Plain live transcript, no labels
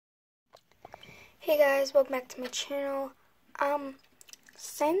Hey guys, welcome back to my channel.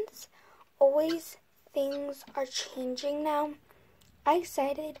 Since always things are changing now, I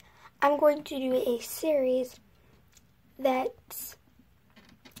decided I'm going to do a series that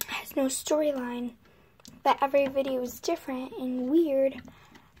has no storyline, but every video is different and weird.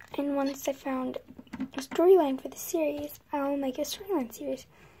 And once I found a storyline for the series, I'll make a storyline series.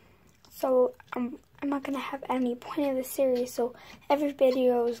 So I'm not gonna have any point of the series, so every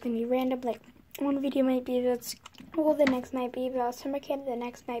video is gonna be random. Like, one video might be about school, the next might be about summer camp, the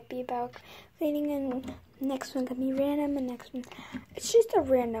next might be about cleaning, and the next one can be random, and the next one, it's just a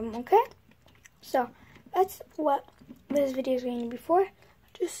random, okay? So that's what this video is going to be for,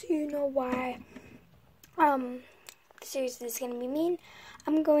 just so you know why the series is going to be mean.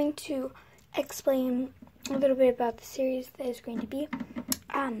 I'm going to explain a little bit about the series that is going to be.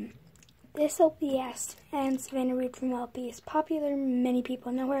 This LPS and Savannah Reed from LP is popular. Many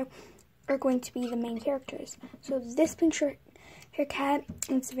people know her. Are going to be the main characters. So this pink shirt, hair cat,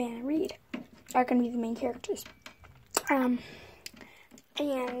 and Savannah Reed are going to be the main characters. And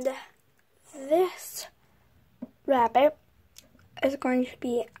this rabbit is going to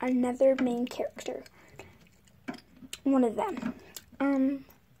be another main character. One of them. And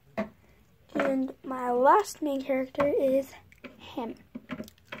my last main character is him.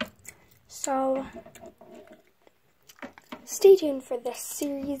 So stay tuned for this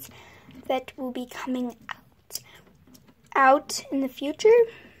series that will be coming out in the future.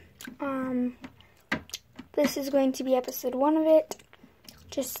 This is going to be episode 1 of it,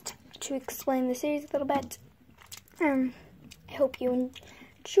 just to explain the series a little bit. I hope you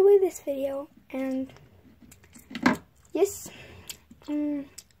enjoy this video, and yes, I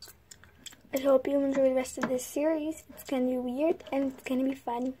hope you enjoy the rest of this series. It's going to be weird, and it's going to be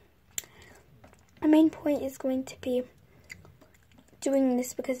fun. My main point is going to be doing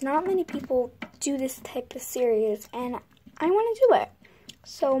this because not many people do this type of series, and I want to do it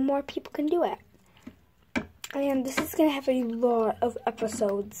so more people can do it. And this is going to have a lot of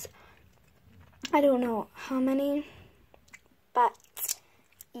episodes. I don't know how many, but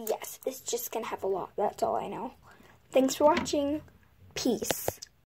yes, it's just going to have a lot. That's all I know. Thanks for watching. Peace.